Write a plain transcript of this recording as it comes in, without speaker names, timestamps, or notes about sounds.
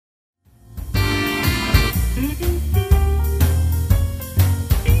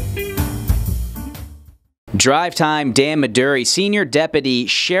Drive time, Dan Maduri. Senior Deputy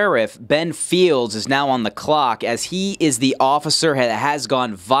Sheriff Ben Fields is now on the clock as he is the officer that has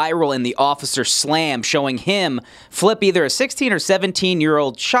gone viral in the officer slam, showing him flip either a 16 or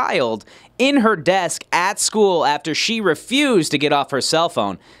 17-year-old child in her desk at school after she refused to get off her cell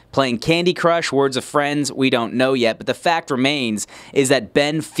phone. Playing Candy Crush, Words of Friends, we don't know yet, but the fact remains is that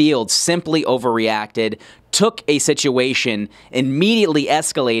Ben Fields simply overreacted, took a situation, immediately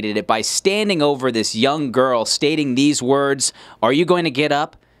escalated it by standing over this young girl, stating these words, "Are you going to get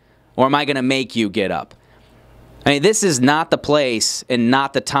up, or am I going to make you get up?" I mean, this is not the place and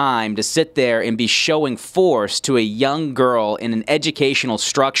not the time to sit there and be showing force to a young girl in an educational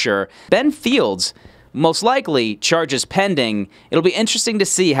structure. Ben Fields, most likely charges pending. It'll be interesting to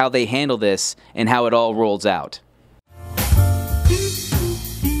see how they handle this and how it all rolls out.